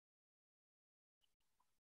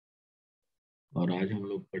और आज हम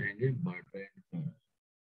लोग पढ़ेंगे बर्ट्रैंड कर्व।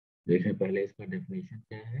 देखें पहले इसका डेफिनेशन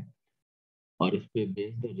क्या है और इस पे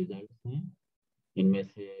बेस्ड रिजल्ट्स हैं। इनमें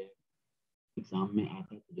से एग्जाम में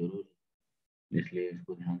आता तो जरूर है, इसलिए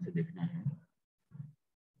इसको ध्यान से देखना है।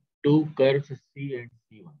 To curves C and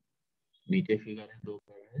C1, नीचे फिगर है, दो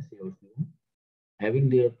कर्व है सी और C1, having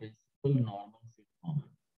their principal normals in common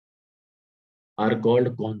are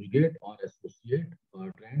called conjugate और एसोसिएट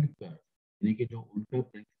बर्ट्रैंड कर्व। यानी कि जो उनका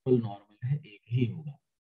प्रिंसिपल नॉर्मल है एक ही होगा,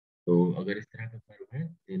 तो अगर इस तरह का कर्व है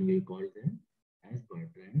then we call them as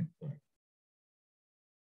Bertrand curve.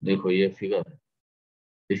 देखो ये फिगर है,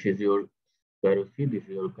 this is your curve C, this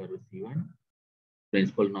is your curve C1,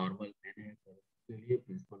 principal normal n है कर्व के लिए,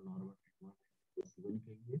 प्रिंसिपल नॉर्मल n1 है C1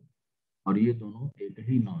 के लिए, और ये दोनों एक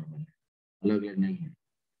ही नॉर्मल है, अलग अलग नहीं है।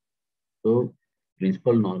 तो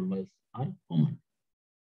प्रिंसिपल नॉर्मल्स आर कॉमन।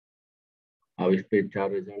 अब इस पे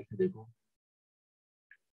चार रिजल्ट देखो।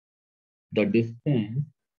 The distance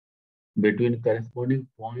between corresponding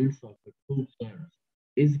points of the two curves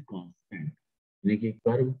is constant, यानी कि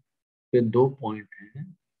कर्व पे दो पॉइंट हैं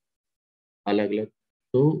अलग अलग,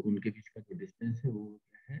 तो उनके बीच का जो डिस्टेंस है वो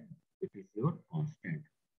क्या है, इट इज योर कांस्टेंट।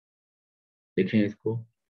 देखें इसको,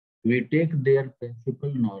 we take their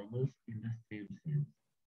principal normals in the same sense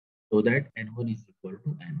so that n1 is equal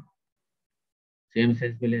to n। Same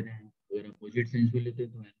sense में ले रहे हैं, अगर अपोजिट सेंस में लेते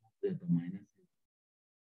हैं तो n हो जाता है minus.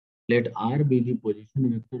 let r be the position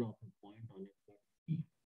vector of a point on a curve C।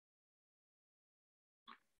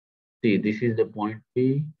 See, this is the point P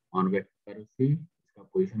on vector curve C, इसका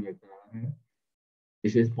position vector r है।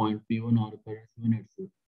 This is point P1 or curve C1, its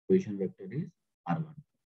position vector is r1।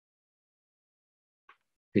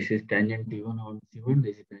 This is tangent T1 on C1,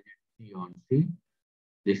 this is tangent T on C,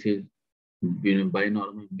 this is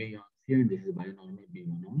binormal B on C, and this is binormal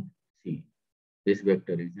B1 on C। This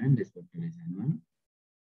vector is n, this vector is n1।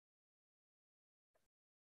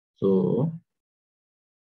 So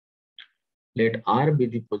let r be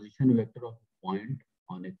the position vector of a point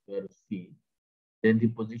on a curve C, then the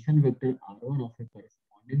position vector r1 of a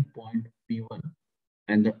corresponding point P1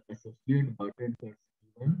 and the associated Bertrand curve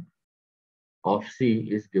C1 of C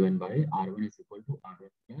is given by r1 is equal to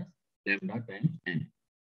r1 plus lambda times n।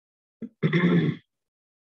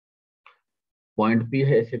 Point P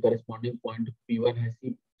है, इसके corresponding point P1 है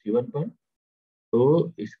C1 पर,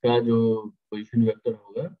 तो इसका जो position vector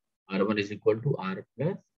होगा r1 is equal to r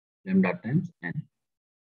plus lambda times n।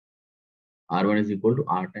 r1 is equal to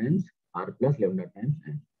r times r plus lambda times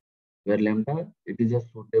n, where lambda it is a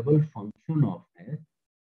suitable function of s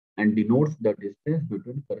and denotes the distance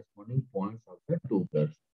between corresponding points of the two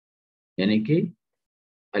curves। यानी कि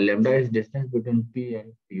lambda is distance between P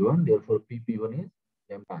and P1, therefore P1 is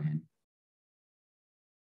lambda n।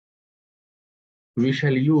 We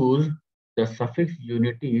shall use the suffix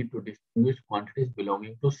unity to distinguish quantities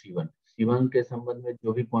belonging to C1। C1 के संबंध में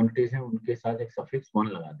जो भी quantities हैं उनके साथ एक suffix 1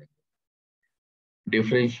 लगा देंगे।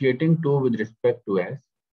 Differentiating 2 with respect to x,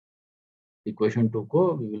 equation 2 को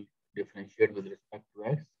we will differentiate with respect to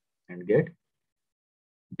x and get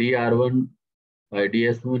dr1 by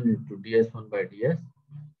ds1 into ds1 by ds,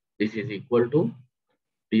 this is equal to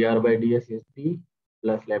dr by ds is t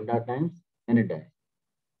plus lambda times n dash।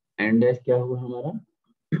 n dash क्या हुआ हमारा,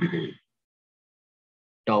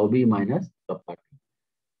 tau B minus kappa T,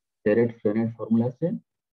 सेरेट formula से,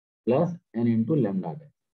 plus n into lambda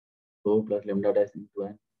dash, तो plus lambda dash into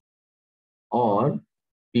n, और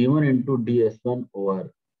t1 into ds1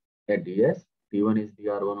 over ds, t1 is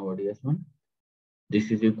dr1 over ds1,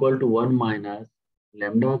 this is equal to 1 minus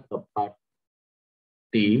lambda kappa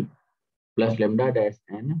t plus lambda dash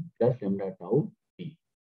n plus lambda tau t।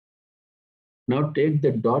 Now take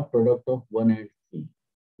the dot product of 1 and c।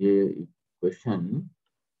 ये equation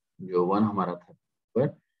जो 1 हमारा था पर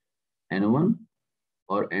n1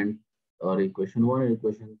 और n और equation 1 और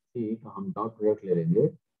equation 3 का हम डॉट प्रोडक्ट ले लेंगे,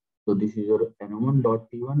 तो this is your n1 dot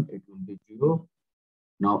t1, it will be 0।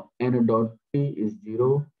 Now n dot t is 0,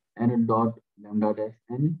 n dot lambda dash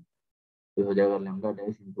n तो हो जाएगा lambda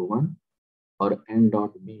dash into 1, और n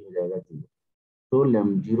डॉट b हो जाएगा 0। तो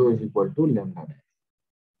 0 is equal to lambda dash,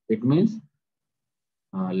 it means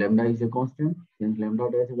lambda is a constant, since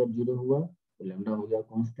lambda dash अगर 0 हुआ तो lambda हो गया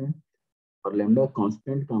constant, और lambda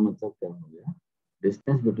constant का मतलब क्या हो गया,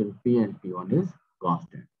 distance between P and P1 is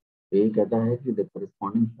constant। तो ये कहता है कि the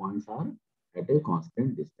corresponding points are at a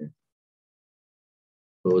constant distance।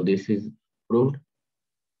 So this is proved।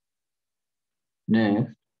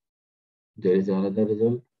 Next, there is another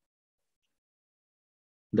result।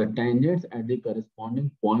 The tangents at the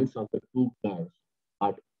corresponding points of the two curves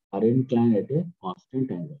are inclined at a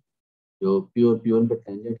constant angle। जो P और P1 पर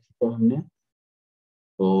tangent खींचा हमने,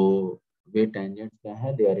 तो वे tangents क्या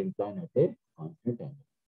है, they are incline eight a constant angle.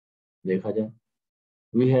 देखा जाए,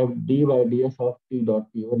 we have d by ds of t dot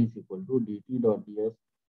t1 is equal to dt dot ds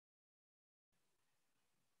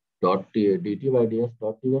dot t dt by ds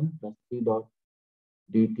dot t1 plus t dot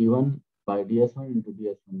dt1 by ds1 into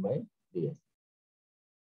ds1 by ds.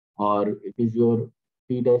 Or it is your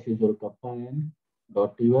t dash is your kappa n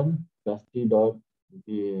dot t1 plus t dot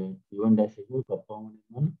t1 dash is your kappa 1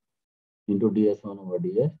 n1 into ds1 over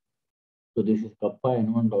ds. So this is kappa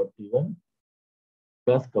n1 dot t1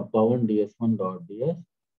 plus kappa 1 ds1 dot ds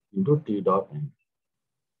into t dot n.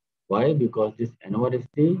 Why? Because this n1 is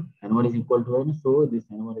t, n1 is equal to n, so this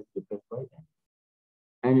n1 is replaced by n.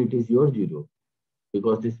 And it is your 0.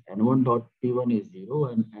 Because this n1 dot t1 is 0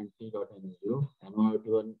 and t dot n is 0. n1 और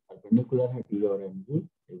t1 perpendicular है, t और n भी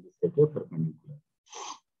एक दूसरे के perpendicular.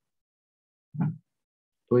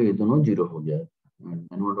 तो ये दोनों 0 हो गया.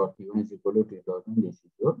 n1 dot t1 is equal to t dot n, this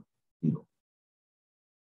is your 0.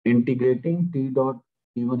 Integrating t dot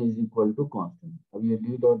t1 is equal to constant. अब ये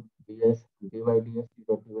d dot ds d by ds t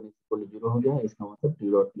dot t1 is equal to 0 हो गया. इसका मतलब t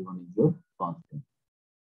dot t1 is your constant.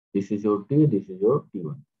 This is your t, this is your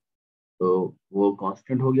t1. तो वो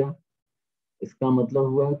constant हो गया. इसका मतलब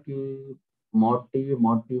हुआ कि mod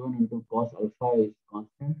t1 into cos alpha is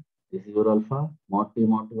constant. This is your alpha. mod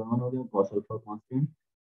t1 हो गया, cos alpha constant.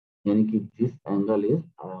 यानी कि this angle is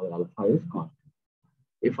alpha is constant.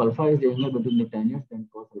 If alpha is the angle between the tangents, then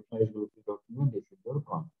cos alpha is equal to t dot t1. This is your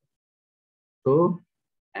constant. So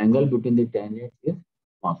angle between the tangents is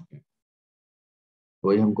constant.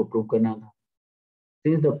 वही हमको prove करना था.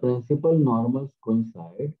 Since the principal normals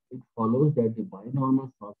coincide, it follows that the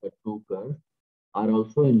binormals of the two curves are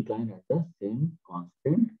also inclined at the same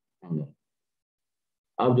constant angle.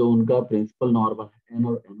 अब जो उनका principal normal है n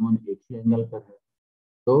और n1 एक ही एंगल पर है,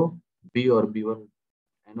 तो b और b1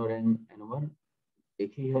 n और n1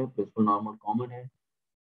 एक ही है, प्रिंसिपल नॉर्मल कॉमन है,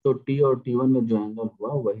 तो t और t1 में जो एंगल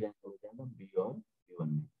हुआ वही एंगल हो जाएगा b और b1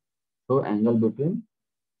 में. तो angle between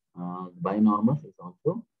बाइनॉर्मल्स is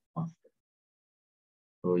also constant.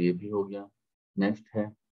 तो ये भी हो गया. नेक्स्ट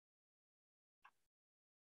है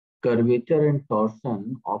curvature and torsion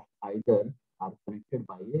of either are connected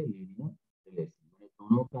by a linear relation.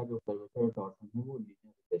 दोनों का जो curvature और torsion है वो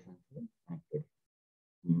linear relation से connected.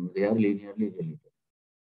 They are linearly related.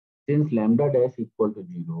 Since lambda dash equal to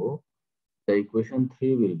 0, the equation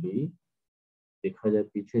 3 will be, देखा जाए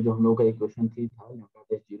पीछे जो हम लोग का equation 3 था, lambda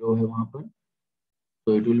dash 0 है वहां पर,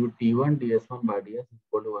 so it will be t1 ds1 by ds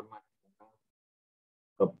equal to 1 minus lambda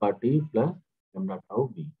kappa t plus lambda tau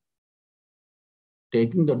b.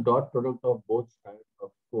 Taking the dot product of both sides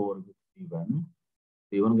of 4 with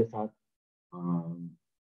p1 के साथ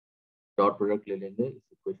dot product ले लेंगे इस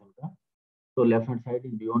equation का. तो left hand side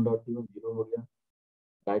is b1 dot t1 0 हो गया.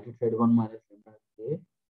 Right hand side 1 minus lambda k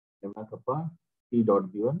lambda kappa t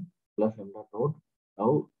dot b1 plus lambda dot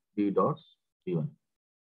tau b dot b1.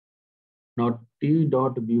 Now t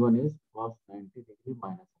dot b1 is cos 90 degree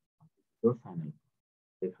minus जो final.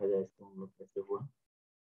 देखा जाए इसको हम लोग कैसे हुआ.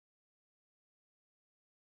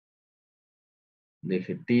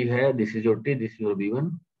 देखिए t है, this is your t, this is your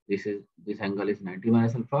b1, this angle is 90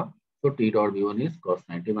 minus alpha, so t dot b1 is cos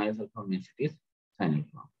 90 minus alpha, means it is sin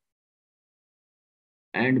alpha,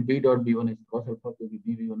 and b dot b1 is cos alpha क्योंकि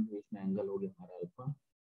b b1 के बीच में angle हो गया हमारा alpha.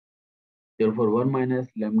 therefore 1 minus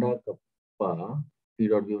lambda kappa t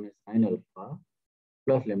dot b1 is sin alpha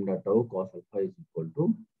plus lambda tau cos alpha is equal to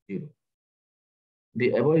 0.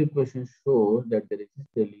 The above equation shows that there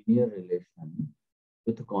exists a linear relation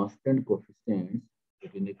with constant coefficients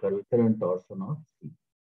between the curvature and torsion of C.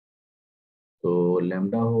 तो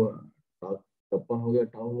lambda हो kappa हो गया,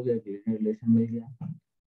 tau हो गया, linear relation मिल गया.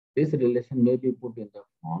 This relation में भी put in the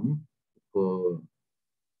form को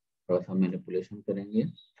थोड़ा सा मैनिपुलेशन करेंगे.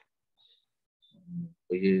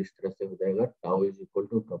 तो ये इस तरह से हो जाएगा tau is equal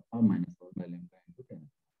to kappa minus 1 by lambda into 10.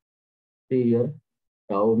 Here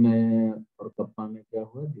tau में और कप्पा में क्या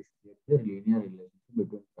हुआ, this is linear relationship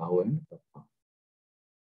between tau and kappa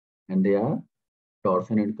and they are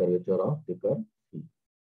torsion and curvature of the curve C.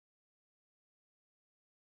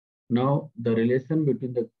 Now, the relation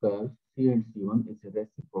between the curves C and C1 is a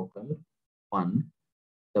reciprocal one.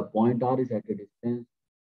 The point R is at a distance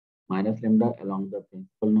minus lambda along the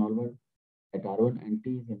principal normal at R1 and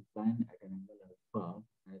T is inclined at an angle alpha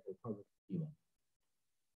minus alpha with C1.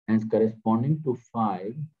 Hence, corresponding to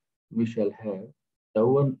phi, we shall have tau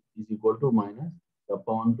 1 is equal to minus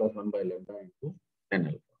kappa 1 plus 1 by lambda into 10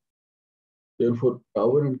 alpha. Therefore, tau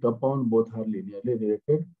 1 and kappa 1 both are linearly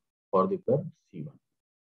related for the curve C1.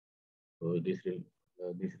 So this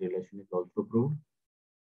relation is also proved.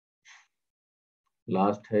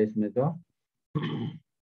 Last है इसमें का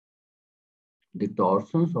The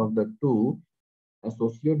torsions of the two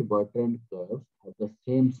associate Bertrand curves have the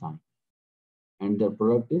same sign and their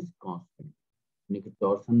product is constant. यानी कि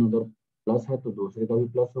torsion अगर plus है तो दूसरे का भी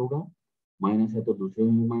प्लस होगा, माइनस है तो दूसरे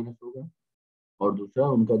में भी माइनस होगा, और दूसरा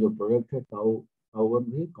उनका जो प्रोडक्ट है टाउ टाउ वन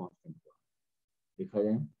भी कांस्टेंट होगा। देखा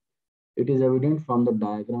जाए, it is evident from the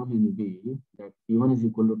diagram in B that T1 is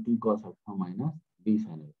equal to T cos alpha minus B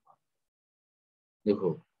sin alpha. देखो,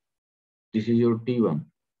 this is your T1,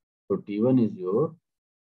 so T1 is your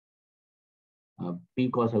T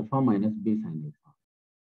cos alpha minus B sin alpha.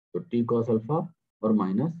 So T cos alpha or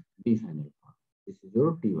minus B sin alpha. This is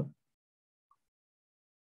your T1.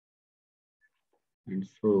 And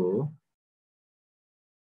so,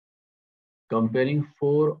 comparing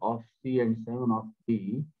 4 of C and 7 of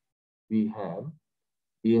D, we have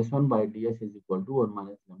ds1 by ds is equal to 1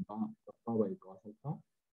 minus lambda kappa by cos alpha,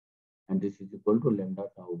 and this is equal to lambda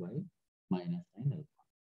tau by minus sin alpha.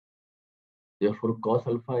 Therefore, cos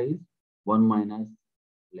alpha is 1 minus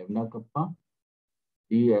lambda kappa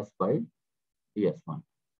ds by ds1,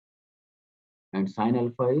 and sin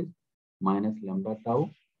alpha is minus lambda tau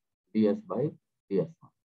ds by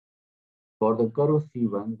ds1. For the curve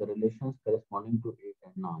C1, the relations corresponding to 8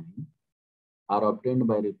 and 9 are obtained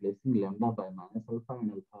by replacing lambda by minus alpha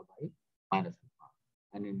and alpha by minus alpha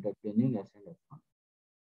and interchanging s and s1.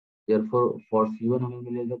 Therefore, for C1 हमें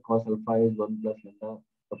मिलेगा cos alpha is 1 plus lambda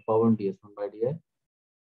kappa 1 ds1 by ds,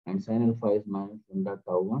 and sin alpha is minus lambda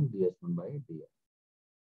tau 1 ds1 by ds.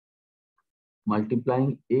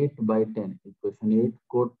 Multiplying 8 by 10, equation 8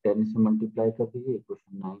 को 10 से multiply कर दीजिए,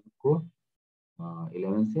 equation 9 को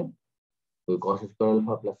 11 से, तो cos square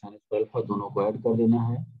alpha plus sin square alpha दोनों को add कर देना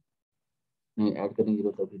है, नहीं ऐड करने की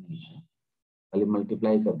जरूरत अभी नहीं है, खाली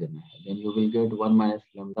मल्टीप्लाई कर देना है. Then you will get 1 minus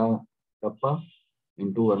lambda kappa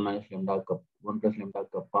into 1 minus lambda cup 1 plus lambda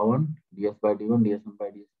kappa 1 ds by d1 ds1 by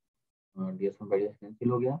ds1 by ds cancel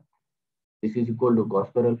हो गया. This is equal to cos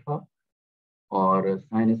square alpha और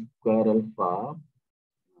sin square alpha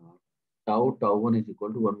tau tau 1 is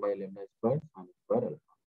equal to 1 by lambda square sin square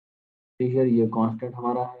alpha. ठीक है, ये constant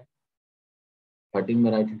हमारा है 13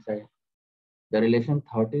 में right hand side. The relation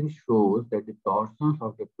 13 shows that the torsions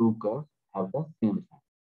of the two curves have the same sign.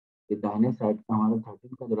 ये दाहिने side का हमारा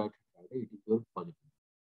 13 का जो राइट हैंड साइड है, इट इज योर पॉजिटिव.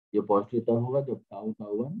 ये पॉजिटिव तब होगा जब टाउ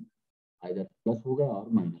टाउ 1 either plus होगा और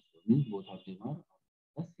माइनस होगा, means both of them are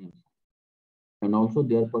the same sign. And also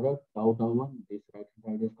their product tau tau 1 this right hand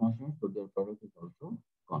side is constant, so their product is also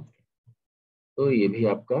constant. तो ये भी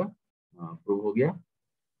आपका prove हो गया.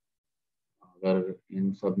 अगर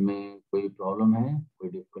इन सब में कोई प्रॉब्लम है, कोई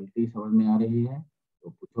डिफिकल्टी समझ में आ रही है तो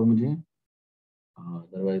पूछो मुझे,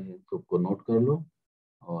 अदरवाइज इन सबको नोट कर लो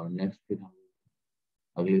और नेक्स्ट फिर हम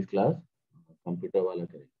अगली क्लास कंप्यूटर वाला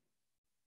करेंगे.